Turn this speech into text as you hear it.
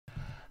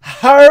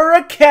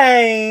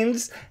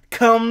Hurricanes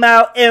come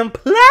out and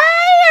play.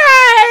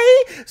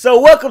 So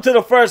welcome to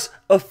the first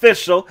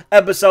official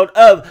episode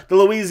of the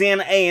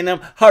Louisiana A&M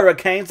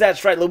Hurricanes.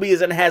 That's right,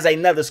 Louisiana has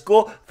another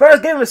school.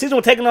 First game of the season,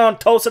 we're taking on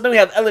Tulsa. Then we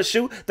have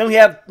LSU.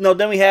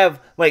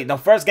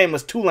 First game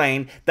was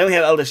Tulane. Then we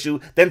have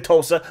LSU. Then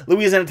Tulsa,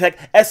 Louisiana Tech,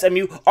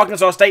 SMU,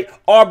 Arkansas State,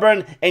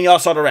 Auburn, and y'all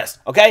saw the rest.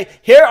 Okay,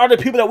 here are the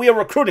people that we are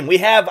recruiting. We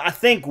have, I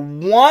think,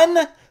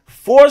 one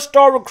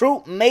 4-star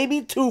recruit,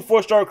 maybe 2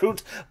 4-star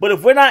recruits, but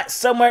if we're not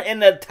somewhere in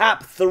the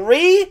top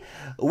 3,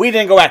 we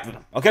didn't go after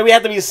them. Okay, we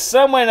have to be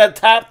somewhere in the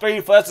top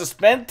 3 for us to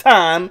spend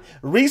time,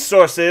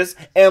 resources,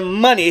 and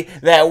money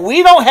that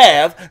we don't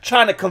have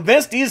trying to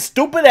convince these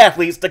stupid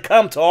athletes to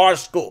come to our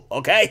school.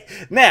 Okay,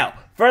 now,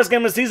 first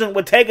game of the season,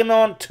 we're taking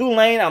on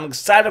Tulane. I'm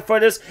excited for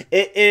this.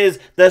 It is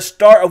the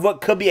start of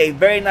what could be a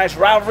very nice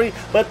rivalry.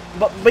 But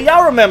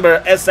y'all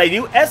remember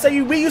SAU.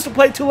 SAU, we used to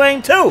play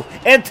Tulane too.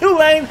 And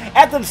Tulane,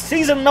 after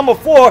season number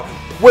 4,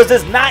 was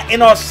just not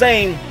in our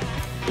same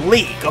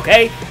league,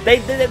 okay? They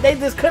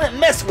just couldn't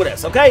mess with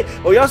us, okay?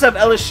 Well, we also have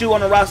LSU on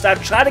the roster. I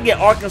tried to get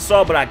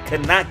Arkansas, but I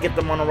could not get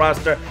them on the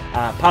roster.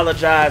 I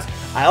apologize.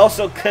 I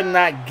also could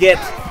not get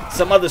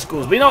some other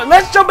schools. But you know what?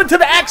 Let's jump into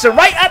the action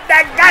right at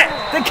that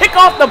guy to kick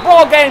off the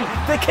ball game,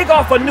 to kick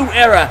off a new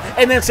era,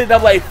 and then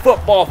NCAA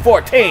Football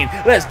 14.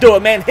 Let's do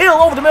it, man. Hill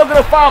over the middle,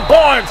 gonna find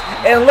Barnes,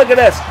 and look at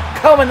us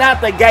coming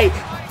out the gate,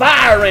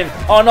 firing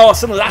on all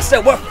cylinders. I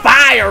said we're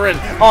firing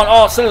on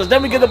all cylinders.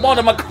 Then we get the ball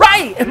to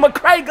McCray, and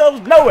McCray goes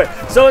nowhere.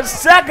 So it's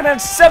 2nd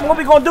and 7. What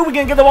we gonna do? We're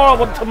gonna get the ball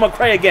to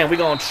McCray again. We're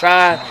gonna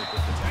try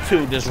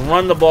to just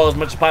run the ball as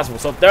much as possible.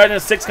 So 3rd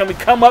and 6, can we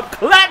come up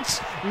clutch?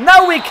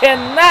 No, we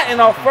cannot.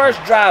 And our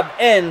first drive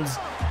ends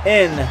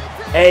in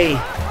a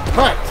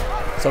punt.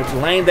 So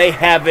Tulane, they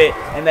have it,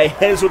 and they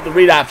hit us with the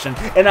read option.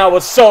 And I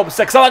was so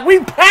upset. So like, we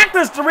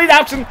practiced the read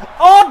option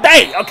all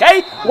day,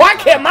 okay? Why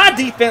can't my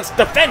defense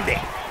defend it?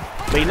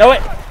 But you know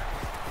what?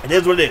 It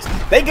is what it is.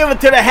 They give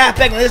it to the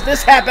halfback, and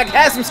this halfback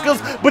has some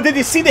skills, but did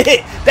you see the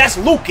hit? That's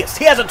Lucas.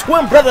 He has a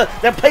twin brother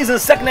that plays in the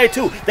secondary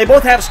too. They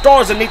both have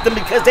stars underneath them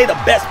because they're the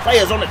best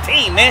players on the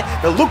team, man.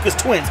 The Lucas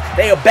twins,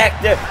 they are back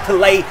there to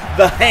lay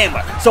the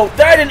hammer. So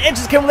 3rd and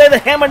inches, can we lay the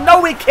hammer? No,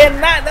 we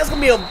cannot. That's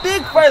going to be a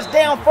big first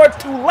down for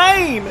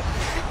Tulane.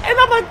 And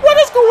I'm like, what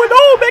is going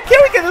on, man?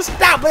 Can we get a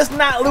stop? Let's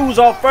not lose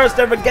our first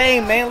ever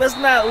game, man. Let's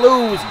not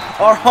lose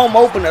our home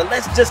opener.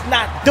 Let's just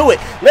not do it.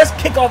 Let's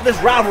kick off this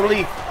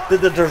rivalry.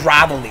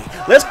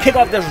 Let's kick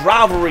off this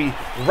rivalry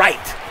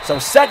right. So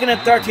 2nd and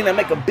 13, they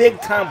make a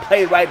big time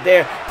play right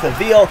there to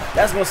Veal.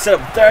 That's going to set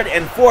up 3rd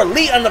and 4.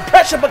 Lee under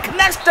pressure, but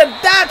connects the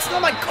dots. And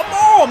I'm like, come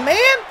on,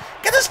 man.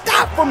 Get a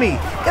stop for me.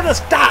 Get a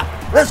stop.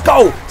 Let's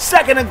go.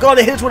 2nd and goal.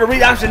 They hit with a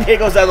read option. Here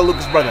goes the other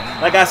Lucas brother.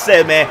 Like I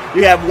said, man,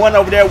 you have one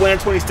over there wearing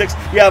 26.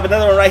 You have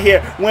another one right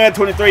here wearing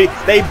 23.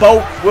 They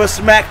both will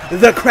smack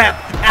the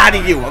crap out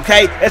of you,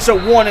 okay? It's a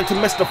warning to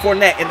Mr.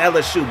 Fournette and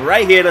LSU. But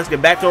right here, let's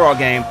get back to our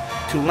game.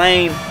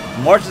 Tulane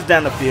marches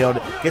down the field,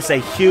 gets a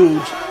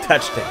huge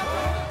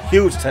touchdown.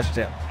 Huge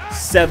touchdown.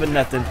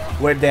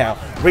 7-0. We're down.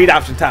 Read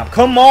option time.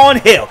 Come on,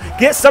 Hill.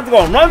 Get something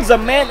going. Runs a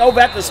man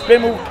over at the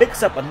spin move.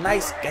 Picks up a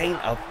nice gain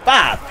of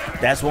 5.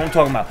 That's what I'm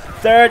talking about.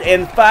 3rd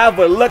and 5.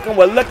 We're looking,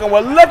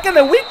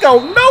 and we go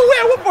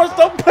nowhere. We're forced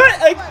to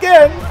punt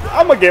again.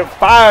 I'm going to get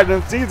fired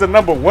in season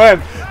number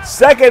 1.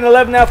 2nd and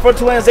 11 now for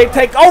Tulane. They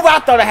take over. I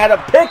thought I had a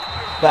pick,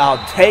 but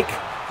I'll take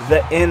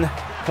the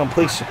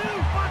incompletion.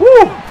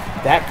 Woo!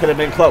 That could have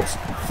been close.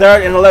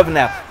 3rd and 11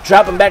 now.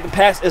 Dropping back to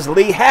pass is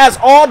Lee. Has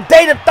all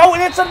day to throw,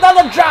 and it's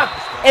another drop.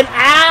 And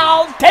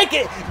I'll take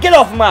it. Get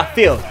off of my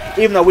field.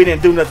 Even though we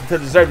didn't do nothing to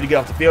deserve to get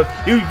off the field.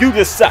 You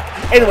just suck.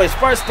 Anyways,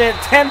 1st and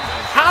 10.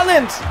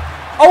 Hollins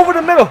over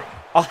the middle.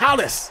 Oh,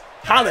 Hollis.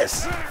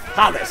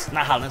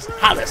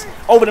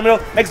 Over the middle,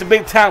 makes a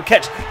big time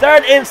catch.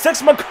 3rd and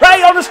 6,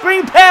 McCray on the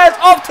screen pass,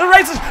 off to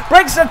races,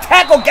 breaks the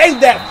tackle, gave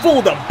that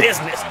fool the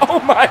business. Oh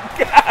my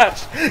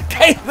gosh,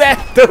 gave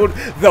that dude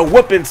the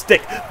whooping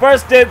stick.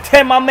 1st and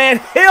 10, my man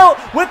Hill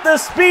with the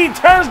speed,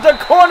 turns the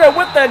corner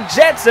with the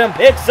Jets and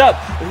picks up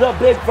the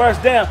big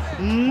first down.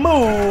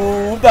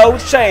 Move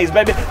those chains,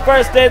 baby.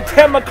 1st and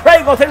 10,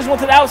 McCray gonna take this one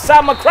to the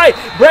outside. McCray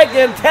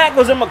breaking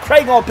tackles, and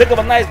McCray gonna pick up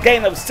a nice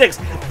gain of 6.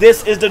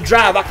 This is the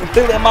drive. I can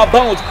feel it in my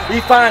bones. We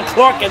find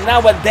Clark, and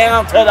now we're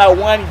down to the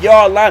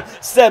 1-yard line,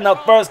 setting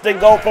up 1st and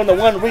goal from the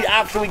 1 read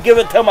option. We give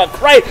it to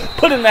McCray,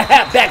 put in the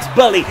halfback's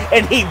belly,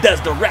 and he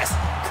does the rest.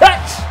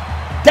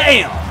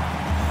 Touchdown.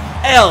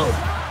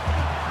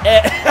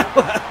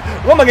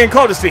 What am I getting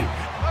called this thing?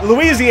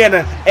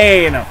 Louisiana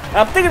A&M.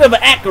 I'm thinking of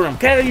an acronym.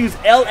 Can I use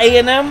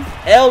L-A-N-M?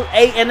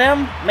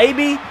 L-A-N-M?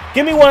 Maybe?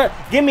 Give me one.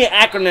 Give me an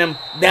acronym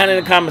down in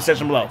the comment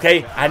section below,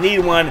 okay? I need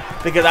one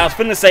because I was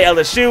finna say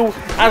LSU.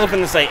 I was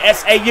finna say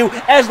SAU.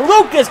 As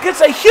Lucas gets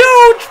a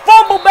huge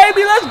fumble,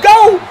 baby. Let's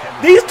go.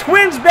 These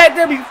twins back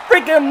there be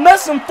freaking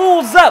messing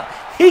fools up.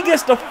 He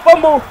gets the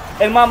fumble,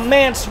 and my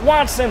man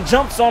Swanson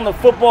jumps on the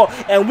football,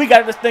 and we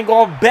got this thing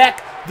going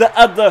back the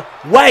other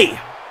way.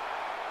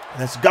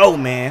 Let's go,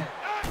 man.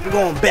 We're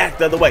going back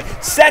the other way.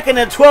 2nd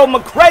and 12.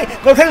 McCray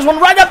gonna take this one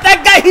right up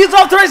that guy. He's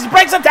off the races,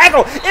 breaks a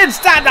tackle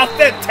inside the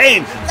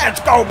 15.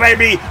 Let's go,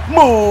 baby.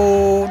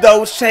 Move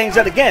those chains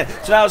yet again.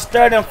 So now it's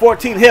 3rd and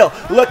 14. Hill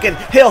looking.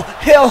 Hill.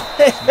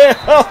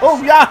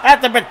 Y'all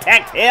have to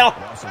protect Hill.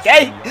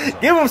 Okay?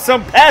 Give him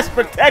some pass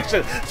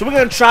protection. So we're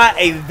gonna try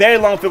a very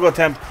long field goal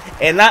attempt.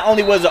 And not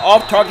only was it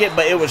off target,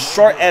 but it was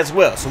short as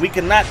well. So we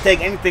cannot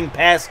take anything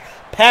past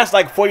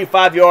like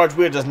 45 yards.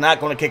 We're just not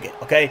going to kick it,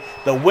 okay?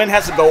 The wind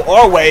has to go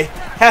our way,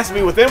 has to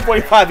be within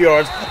 45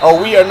 yards, or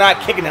we are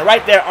not kicking it.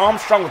 Right there,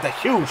 Armstrong with a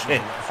huge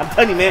hit. I'm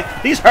telling you,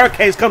 man, these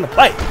Hurricanes come to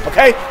play,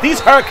 okay? These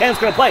Hurricanes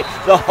come to play.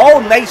 The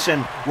whole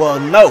nation will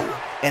know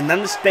and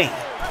understand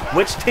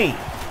which team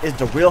is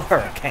the real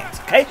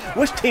Hurricanes, okay?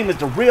 Which team is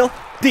the real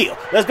deal.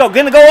 Let's go.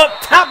 Gonna go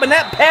up top, and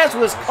that pass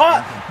was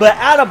caught, but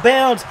out of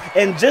bounds.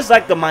 And just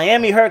like the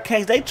Miami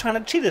Hurricanes, they trying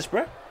to cheat us,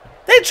 bro.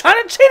 They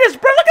trying to cheat us,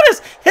 bro. Look at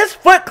this. His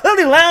foot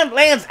clearly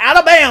lands out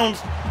of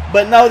bounds,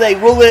 but no, they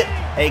rule it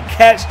a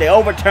catch. They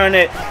overturn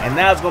it, and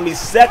now it's gonna be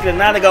 2nd and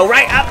 9 to go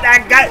right up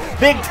that guy,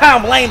 big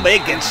time lane, but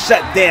it gets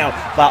shut down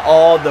by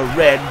all the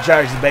red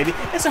jerseys, baby.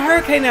 It's a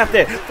hurricane out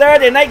there.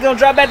 3rd and 8 gonna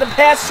drop back the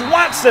pass.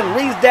 Swanson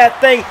reads that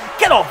thing.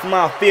 Get off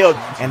my field,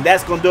 and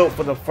that's gonna do it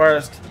for the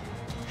first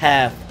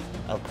half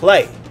of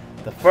play.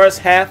 The first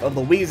half of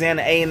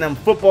Louisiana A&M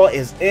football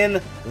is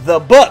in the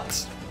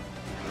books.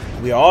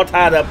 We are all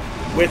tied up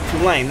with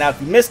Tulane. Now,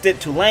 if you missed it,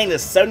 Tulane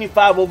is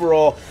 75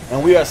 overall,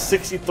 and we are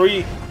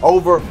 63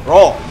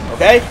 overall,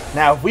 okay?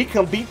 Now, if we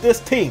can beat this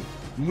team,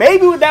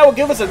 maybe that will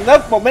give us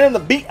enough momentum to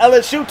beat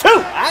LSU, too.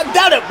 I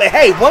doubt it, but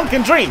hey, one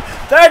can dream.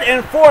 3rd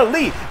and 4,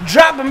 Lee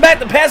dropping back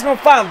the pass on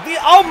 5.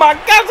 Oh, my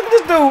gosh, look at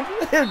this dude.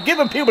 He's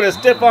giving people the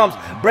stiff arms,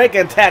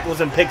 breaking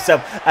tackles, and picks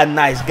up a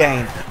nice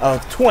gain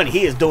of 20.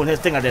 He is doing his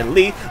thing out there.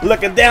 Lee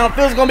looking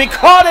downfield, is going to be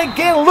caught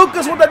again.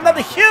 Lucas with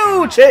another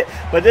huge hit,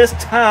 but this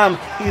time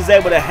he's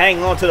able to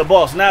hang on to the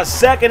ball. So now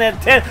 2nd and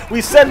 10,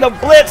 we send the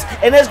blitz,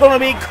 and it's going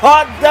to be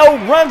caught, though.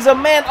 Runs a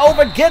man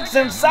over, gets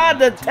inside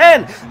the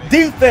 10.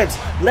 Defense,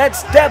 let's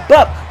step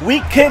up.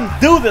 We can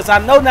do this. I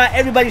know not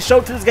everybody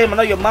showed to this game. I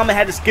know your mama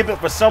had to skip it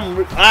for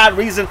some odd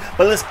reason,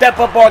 but let's step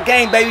up our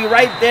game, baby.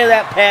 Right there,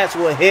 that pass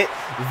will hit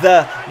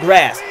the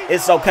grass.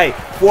 It's okay.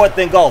 4th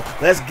and goal.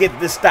 Let's get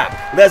this stop.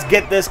 Let's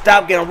get this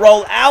stop. Get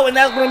roll out, and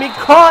that's going to be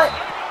caught.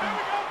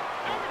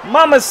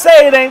 Mama,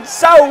 say it ain't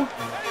so.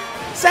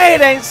 Say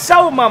it ain't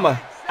so, mama.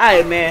 All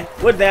right, man.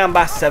 We're down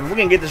by 7. We're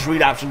going to get this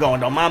read option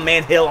going, though. My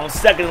man Hill on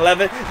 2nd and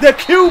 11. The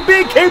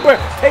QB keeper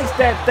takes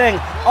that thing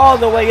all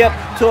the way up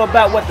to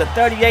about, what, the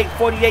 38,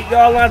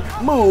 48-yard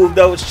line. Move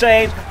those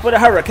chains for the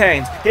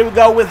Hurricanes. Here we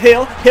go with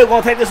Hill. Hill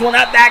going to take this one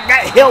out. That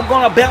guy Hill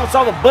going to bounce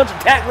off a bunch of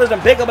tacklers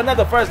and pick up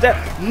another first down.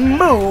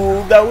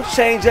 Move those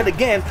chains yet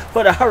again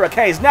for the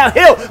Hurricanes. Now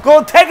Hill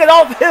going to take it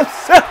off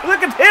himself.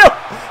 Look at Hill.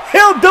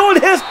 Hill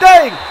doing his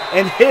thing.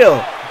 And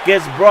Hill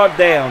gets brought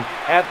down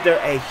after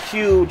a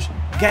huge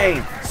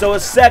game. So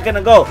it's 2nd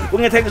and goal. We're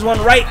going to take this one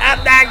right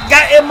at that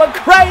guy, and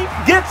McCray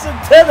gets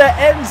into the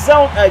end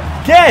zone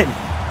again.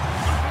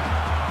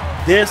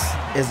 This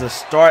is a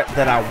start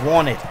that I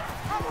wanted.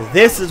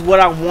 This is what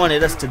I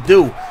wanted us to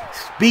do.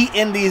 Be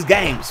in these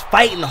games,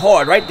 fighting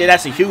hard. Right there,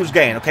 that's a huge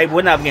gain, okay? But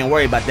we're not going to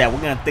worry about that.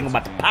 We're going to think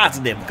about the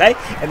positive, okay?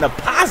 And the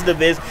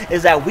positive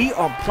is that we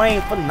are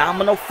playing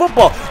phenomenal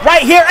football.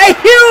 Right here, a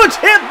huge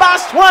hit by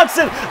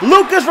Swanson.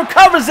 Lucas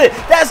recovers it.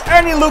 That's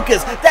Ernie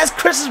Lucas. That's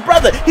Chris's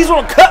brother. He's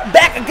going to cut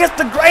back against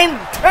the grain,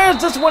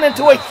 turns this one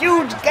into a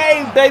huge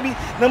game, baby.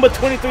 Number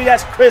 23,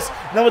 that's Chris.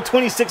 Number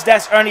 26,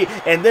 that's Ernie.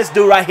 And this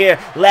dude right here,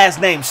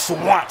 last name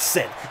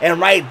Swanson. And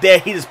right there,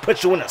 he just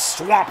put you in a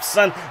swamp,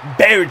 son.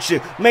 Buried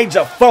you, made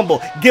you fumble.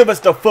 Give us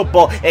the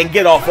football and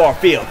get off our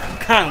field.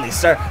 Kindly,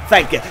 sir.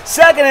 Thank you.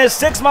 2nd and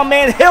 6, my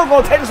man Hill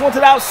going to take this one to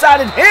the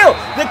outside. And Hill,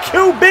 the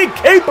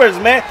QB keepers,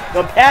 man.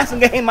 The passing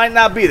game might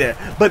not be there,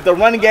 but the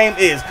running game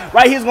is.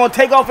 Right, he's going to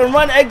take off and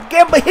run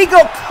again, but he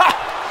going to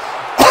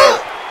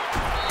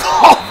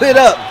cough it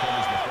up.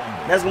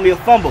 That's going to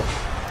be a fumble.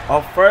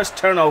 Our first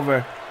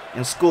turnover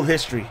in school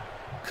history.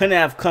 Couldn't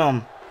have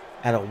come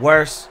at a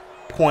worse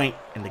point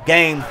in the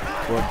game.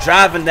 We're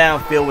driving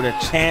downfield with a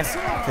chance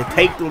to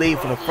take the lead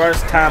for the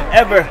first time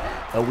ever,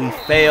 but we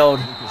failed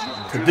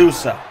to do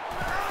so.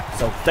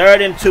 So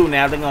 3rd and 2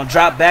 now. They're going to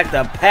drop back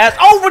the pass.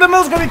 Over the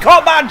middle is going to be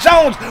caught by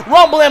Jones.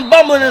 Rumbling,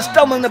 bumbling, and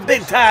stumbling. The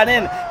big tight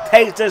end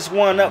takes this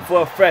one up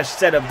for a fresh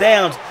set of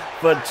downs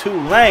for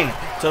Tulane.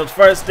 So it's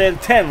 1st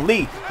and 10.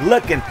 Lee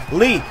looking.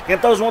 Lee can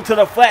throws one to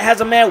the flat.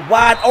 Has a man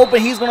wide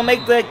open. He's going to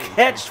make the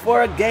catch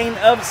for a gain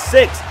of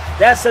 6.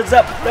 That sets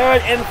up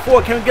 3rd and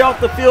 4. Can we get off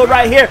the field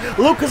right here?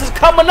 Lucas is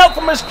coming up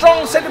from a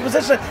strong second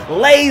position.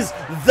 Lays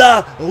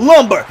the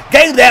lumber.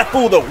 Gave that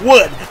fool the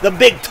wood. The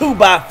big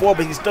 2x4,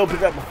 but he still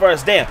picked up a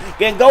first down.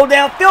 Can go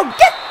downfield.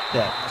 Get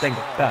that thing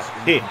about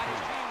here.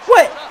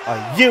 What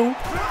are you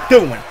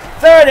doing?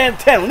 3rd and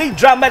 10. Lee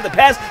drop back the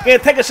pass. Gonna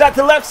take a shot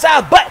to the left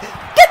side, but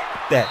get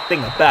that thing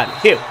about it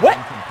here. What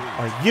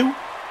are you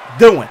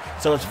doing?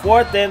 So it's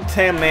 4th and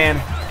 10,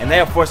 man. and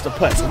they're forced to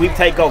punt. So we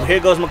take over. Here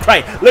goes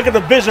McCray. Look at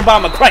the vision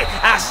by McCray.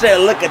 I said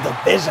look at the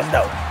vision,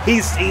 though.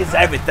 He sees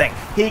everything.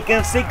 He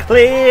can see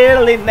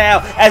clearly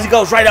now as he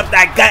goes right up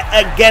that gut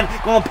again.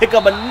 Going to pick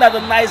up another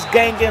nice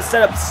gain. Getting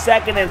set up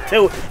 2nd and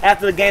 2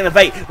 after the gain of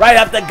 8. Right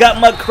up the gut,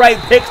 McCray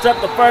picks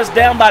up the first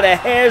down by the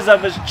hairs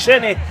of his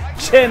chin.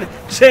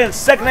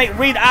 2nd 8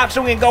 read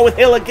option. We can go with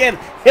Hill again.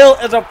 Hill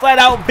is a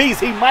flat-out beast.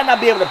 He might not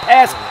be able to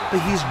pass,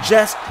 but he's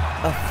just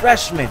a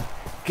freshman.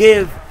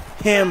 Give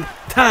him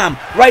time.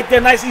 Right there,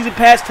 nice easy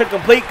pass to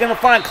complete. Gonna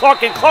find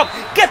Clark, and Clark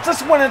gets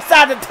this one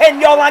inside the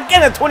 10-yard line.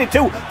 Get a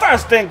 22.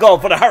 1st and goal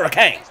for the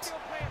Hurricanes.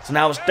 So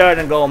now it's 3rd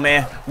and goal,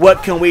 man.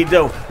 What can we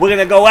do? We're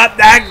gonna go up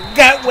that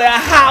gut with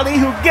Holly,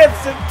 who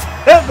gets it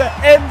to the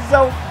end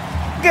zone.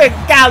 Good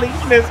golly,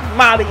 Miss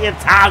Molly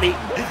Itali.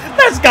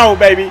 Let's go,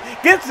 baby.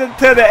 Gets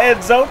into the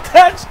end zone.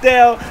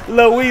 Touchdown,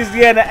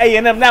 Louisiana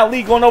A&M. Now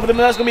Lee going over the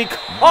middle. That's going to be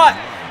caught.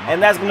 And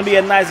that's going to be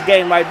a nice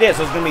game right there.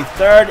 So it's going to be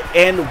 3rd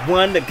and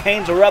 1. The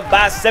Canes are up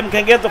by 7.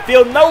 Can get the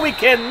field? No, we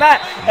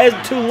cannot. As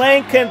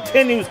Tulane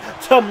continues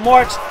to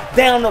march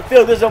down the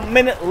field. There's a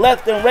minute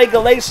left in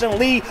regulation.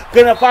 Lee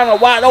going to find a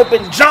wide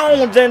open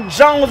Jones. And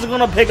Jones is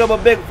going to pick up a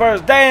big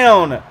 1st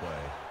down.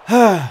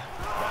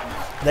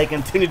 They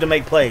continue to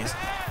make plays.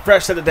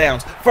 Fresh set of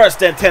downs.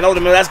 1st and 10. Over the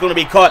middle. That's going to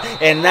be caught.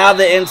 And now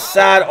they're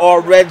inside our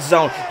red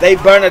zone. They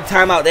burn a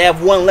timeout. They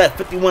have 1 left.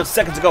 51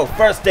 seconds to go.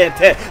 1st and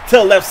 10 to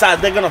the left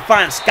side. They're going to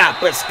find Scott,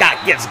 but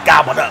Scott gets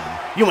gobbled up.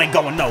 You ain't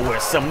going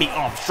nowhere, some meat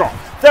Armstrong.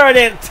 3rd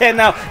and 10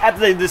 now.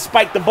 After they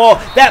spike the ball,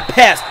 that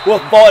pass will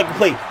fall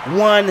incomplete.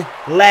 1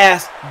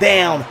 last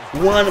down.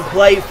 1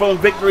 play from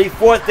victory.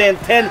 4th and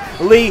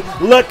 10. Lee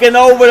looking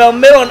over the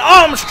middle. And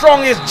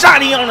Armstrong is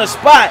Johnny on the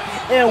spot.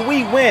 And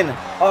we win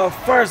our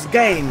 1st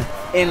game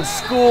in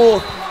school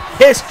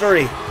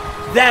history.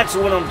 That's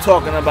what I'm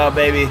talking about,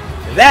 baby.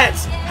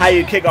 That's how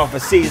you kick off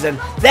a season.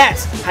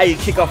 That's how you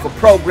kick off a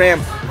program.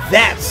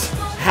 That's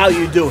how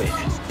you do it.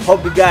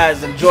 Hope you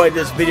guys enjoyed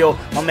this video.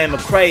 My man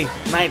McCray,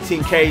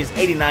 19 carries,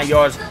 89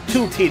 yards,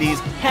 2 TDs,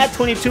 had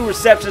 22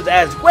 receptions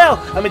as well.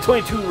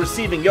 22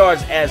 receiving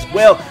yards as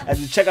well. As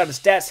you check out the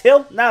stats,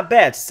 Hill, not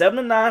bad,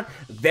 7-9,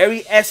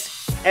 very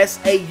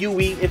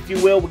SAUE, if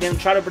you will. We're going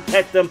to try to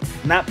protect them,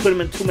 not put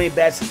them in too many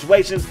bad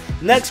situations.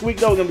 Next week,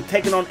 though, we're going to be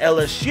taking on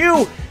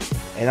LSU.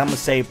 And I'm going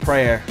to say a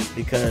prayer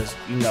because,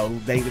 you know,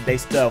 they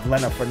still have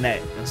Leonard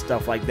Fournette and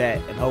stuff like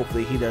that. And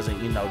hopefully he doesn't,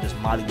 you know, just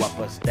mollywop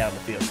us down the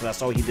field. Because I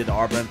saw he did to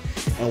Auburn,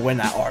 and we're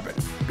not Auburn.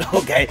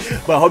 Okay?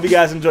 But I hope you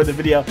guys enjoyed the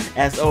video.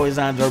 As always,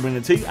 I enjoy bringing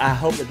it to you. I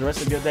hope that the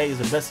rest of your day is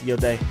the best of your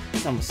day.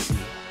 I'm going to see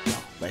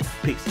y'all later.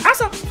 Peace.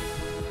 Awesome.